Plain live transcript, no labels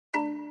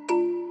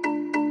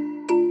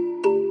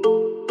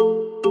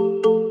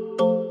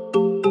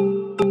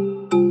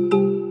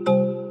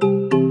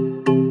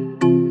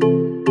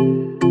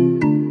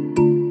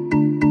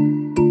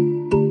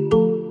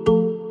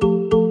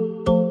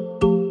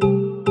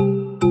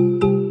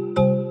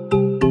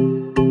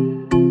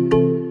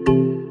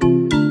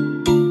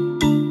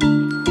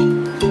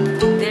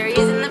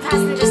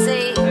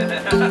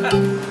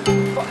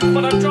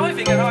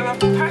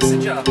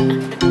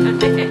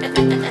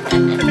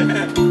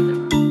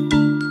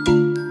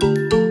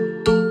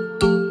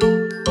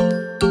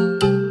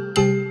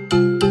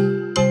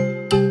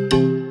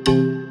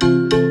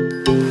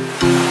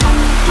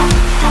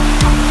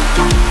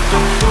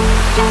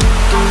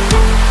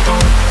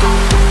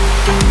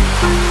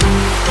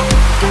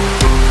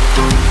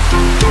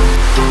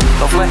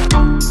way.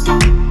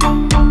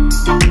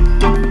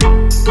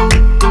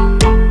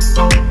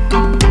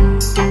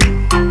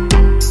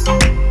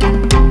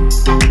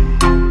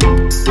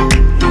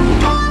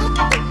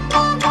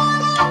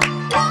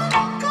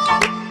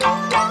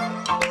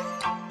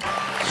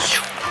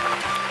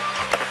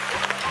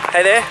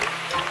 Hey there.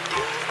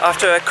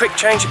 After a quick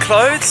change of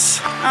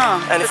clothes,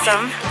 and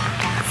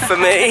for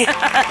me,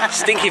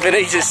 stinky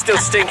Vauneta's still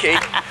stinky.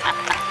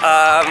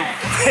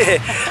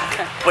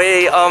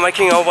 We are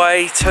making our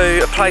way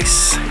to a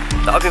place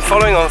that I've been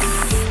following on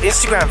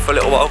Instagram for a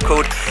little while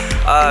called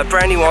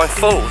Brandywine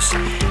Falls.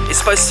 It's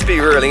supposed to be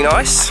really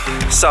nice,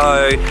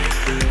 so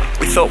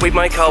we thought we'd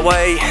make our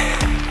way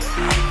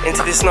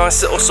into this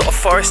nice little sort of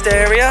forest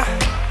area.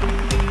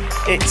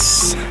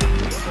 It's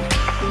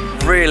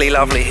really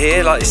lovely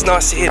here. Like, it's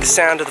nice to hear the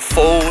sound of the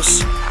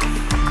falls,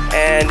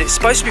 and it's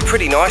supposed to be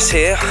pretty nice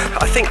here.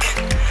 I think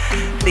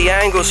the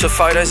angles for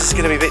photos is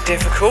going to be a bit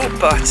difficult,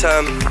 but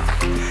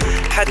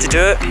had to do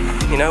it,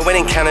 you know, when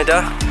in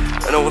Canada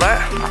and all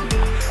that.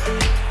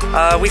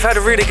 We've had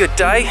a really good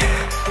day.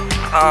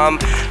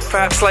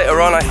 Perhaps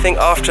later on, I think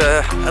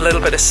after a little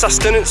bit of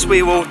sustenance,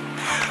 we will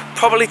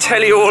probably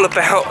tell you all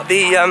about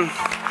the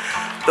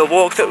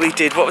walk that we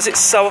did. What was it?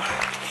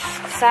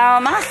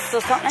 Swamas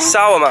or something?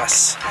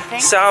 Swamas.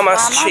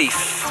 Swamas Chief.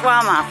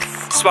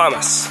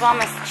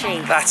 Swamas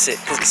Chief. That's it,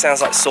 because it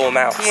sounds like saw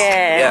mouse.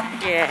 Yeah.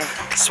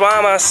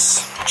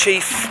 Swamas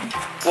Chief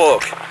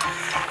walk.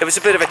 It was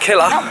a bit of a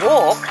killer. Not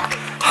walk.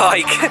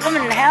 Hike.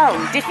 Coming hell,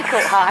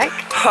 difficult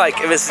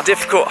hike. It was a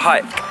difficult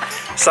hike.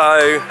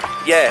 So,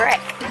 yeah. Trek.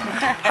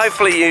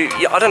 Hopefully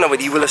I don't know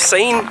whether you will have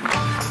seen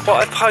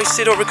what I've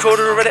posted or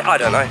recorded already. I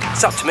don't know.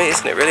 It's up to me,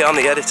 isn't it, really? I'm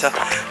the editor.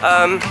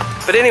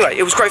 But anyway,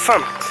 it was great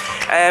fun.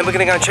 And we're going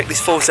to go and check these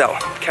falls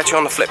out. Catch you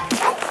on the flip.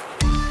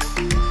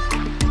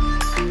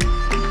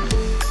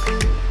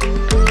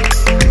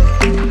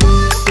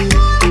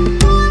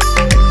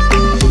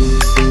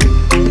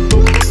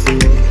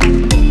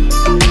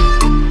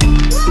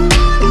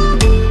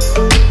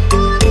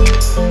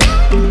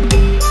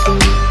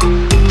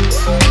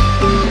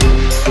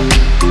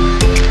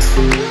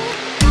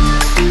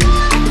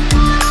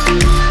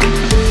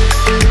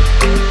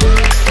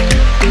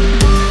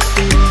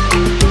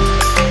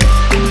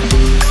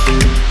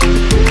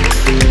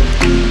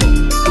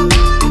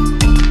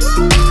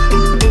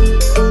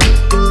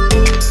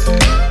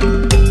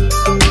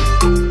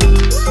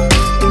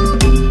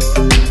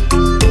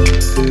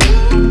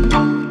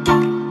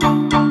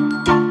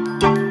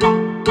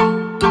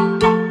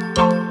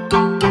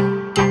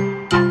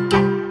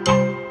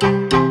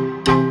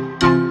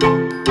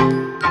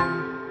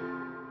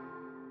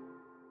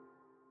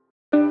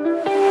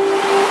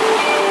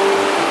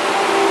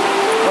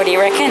 What do you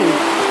reckon?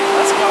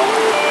 That's cold.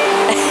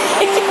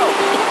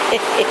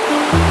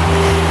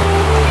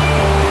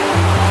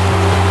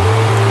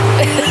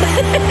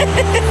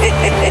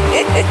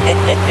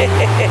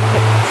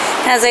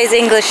 How's those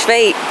English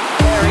feet?